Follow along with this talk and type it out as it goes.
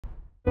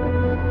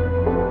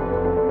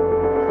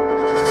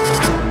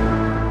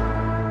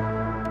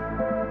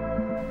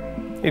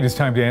It is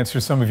time to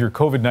answer some of your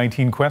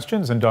COVID-19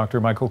 questions, and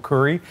Dr. Michael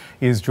Curry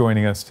is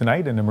joining us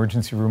tonight, an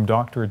emergency room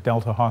doctor at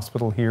Delta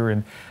Hospital here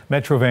in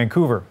Metro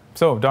Vancouver.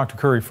 So, Dr.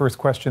 Curry, first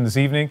question this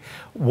evening.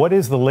 What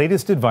is the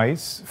latest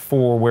advice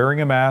for wearing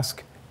a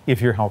mask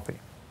if you're healthy?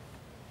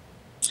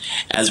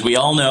 As we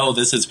all know,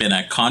 this has been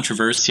a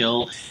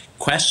controversial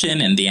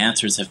question, and the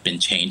answers have been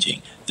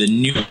changing. The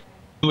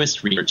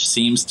newest research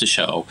seems to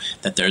show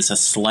that there's a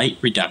slight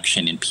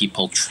reduction in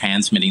people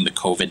transmitting the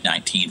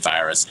COVID-19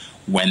 virus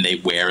when they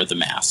wear the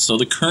mask. So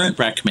the current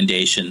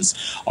recommendations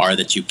are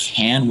that you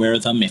can wear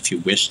them if you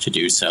wish to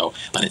do so,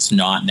 but it's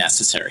not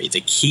necessary.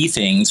 The key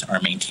things are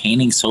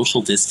maintaining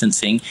social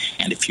distancing,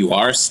 and if you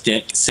are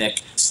sick,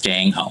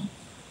 staying home.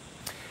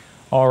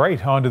 All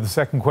right, on to the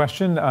second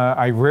question.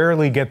 I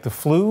rarely get the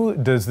flu.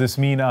 Does this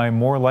mean I'm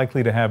more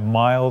likely to have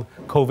mild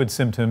COVID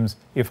symptoms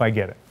if I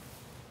get it?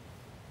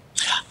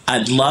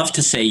 I'd love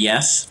to say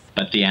yes,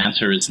 but the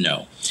answer is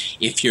no.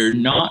 If you're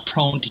not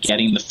prone to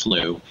getting the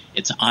flu,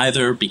 it's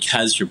either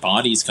because your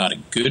body's got a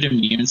good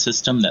immune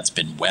system that's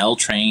been well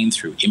trained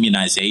through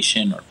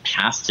immunization or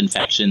past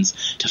infections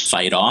to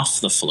fight off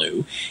the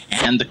flu,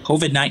 and the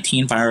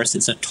COVID-19 virus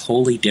is a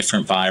totally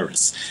different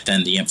virus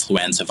than the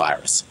influenza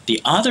virus.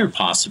 The other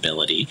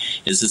possibility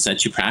is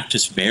that you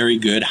practice very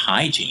good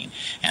hygiene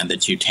and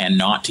that you tend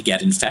not to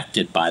get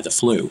infected by the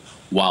flu.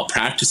 While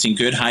practicing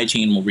good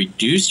hygiene will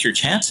reduce your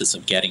chances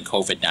of getting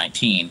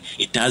COVID-19,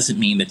 it doesn't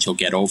mean that you'll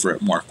get over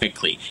it more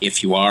quickly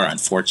if you are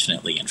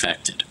unfortunately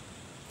infected.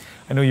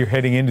 I know you're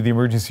heading into the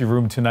emergency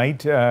room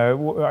tonight.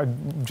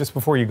 Just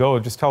before you go,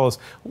 just tell us,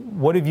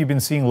 what have you been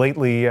seeing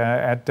lately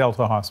at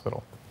Delta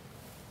Hospital?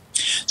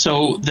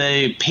 So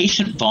the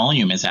patient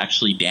volume is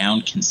actually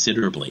down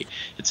considerably.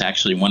 It's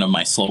actually one of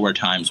my slower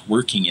times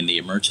working in the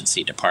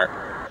emergency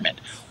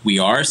department. We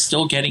are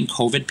still getting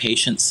COVID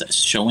patients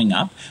showing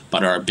up,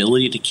 but our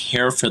ability to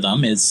care for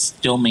them is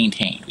still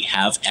maintained. We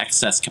have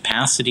excess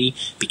capacity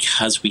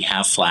because we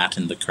have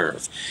flattened the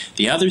curve.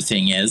 The other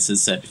thing is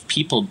that if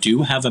people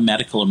do have a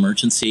medical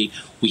emergency,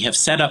 we have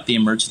set up the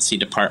emergency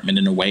department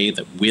in a way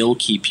that will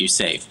keep you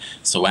safe.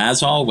 So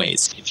as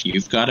always, if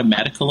you've got a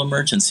medical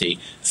emergency,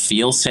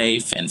 feel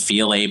safe and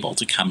feel able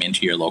to come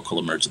into your local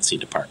emergency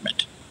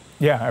department.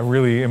 Yeah, a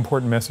really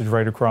important message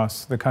right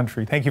across the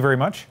country. Thank you very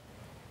much.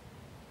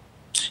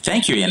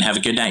 Thank you, Ian. Have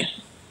a good night.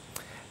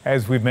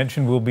 As we've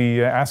mentioned, we'll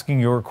be asking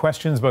your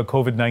questions about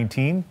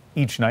COVID-19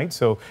 each night,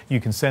 so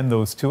you can send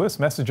those to us.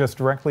 Message us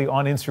directly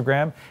on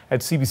Instagram at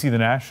CBC The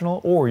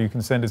National, or you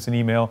can send us an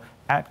email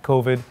at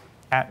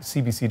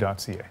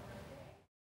covid@cbc.ca.